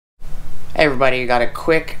Hey everybody, got a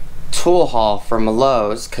quick tool haul from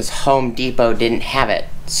Lowe's because Home Depot didn't have it.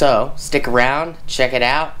 So stick around, check it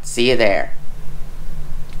out, see you there.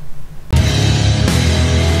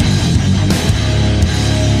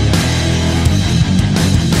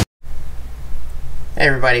 Hey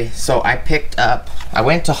everybody, so I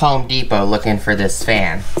went to Home Depot looking for this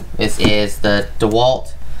fan. This is the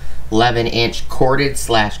Dewalt 11-inch corded /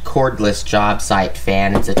 cordless JobSite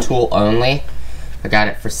fan. It's a tool only. I got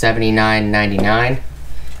it for $79.99.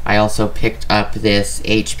 I also picked up this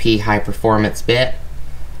HP high performance bit.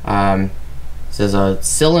 This is a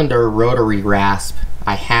cylinder rotary rasp.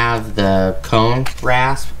 I have the cone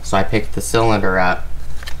rasp, so I picked the cylinder up.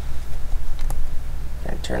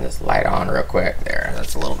 And turn this light on real quick. There,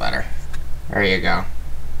 that's a little better. There you go.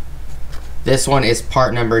 This one is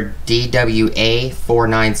part number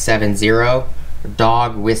DWA4970,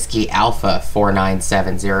 Dog Whiskey Alpha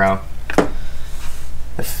 4970.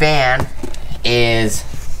 The fan is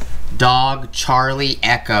Dog Charlie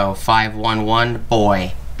Echo 511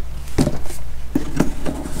 Boy.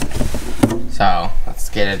 So let's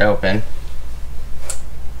get it open.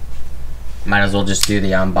 Might as well just do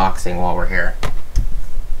the unboxing while we're here.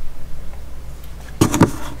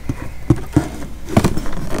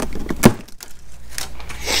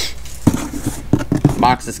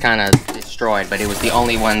 Box is kind of destroyed, but it was the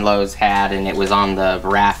only one Lowe's had, and it was on the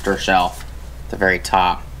rafter shelf at the very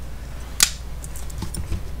top.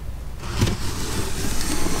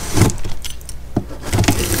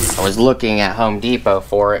 I was looking at Home Depot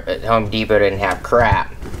for it, but Home Depot didn't have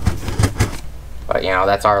crap. But you know,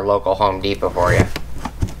 that's our local Home Depot for you.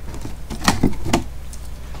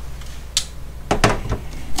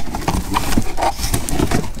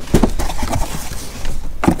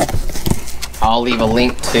 I'll leave a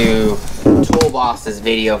link to Toolboss's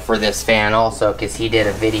video for this fan also, because he did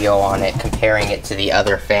a video on it comparing it to the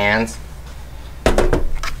other fans. It's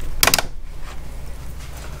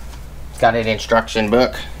got an instruction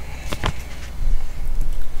book.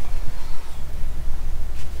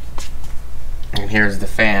 And here's the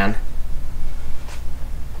fan.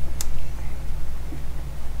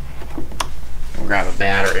 We'll grab a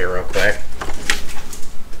battery real quick.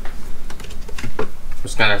 I'm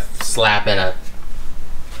just gonna slap in a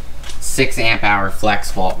 6 amp hour flex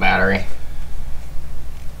volt battery.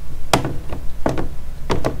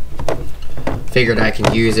 Figured I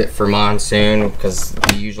can use it for monsoon because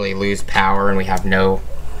we usually lose power and we have no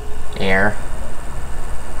air.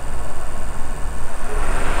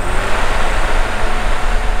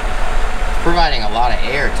 Providing a lot of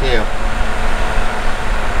air too.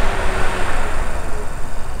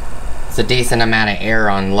 It's a decent amount of air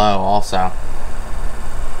on low also.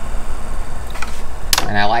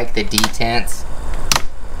 And I like the detents.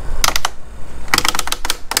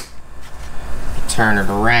 Turn it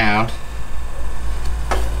around.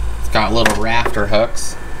 It's got little rafter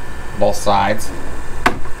hooks, both sides.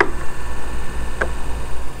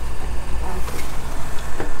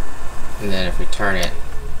 And then if we turn it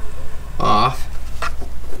off,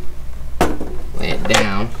 lay it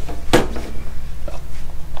down,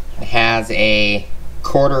 it has a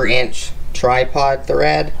 1/4 inch tripod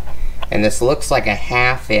thread. And this looks like a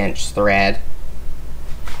 1/2 inch thread.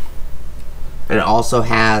 And it also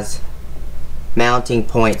has mounting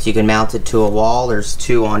points. You can mount it to a wall. There's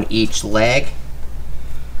 2 on each leg.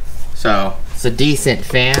 So it's a decent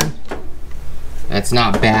fan. It's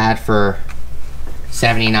not bad for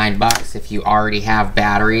 79 bucks if you already have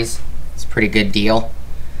batteries. It's a pretty good deal.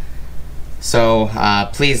 So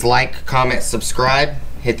please like, comment, subscribe.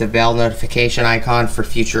 Hit the bell notification icon for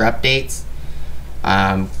future updates.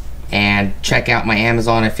 And check out my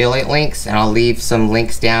Amazon affiliate links, and I'll leave some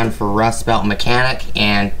links down for Rust Belt Mechanic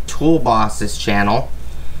and Toolboss's channel.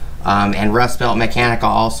 And Rust Belt Mechanic,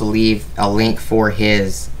 I'll also leave a link for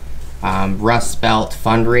his Rust Belt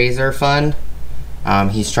fundraiser fund.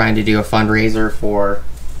 He's trying to do a fundraiser for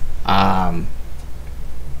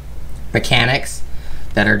mechanics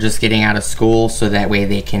that are just getting out of school, so that way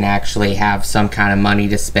they can actually have some kind of money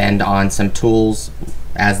to spend on some tools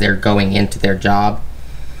as they're going into their job.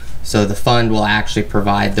 So the fund will actually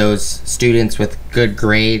provide those students with good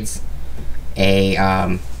grades a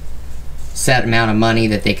set amount of money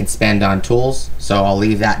that they can spend on tools. So I'll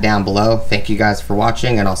leave that down below. Thank you guys for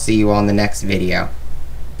watching, and I'll see you on the next video.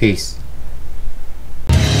 Peace.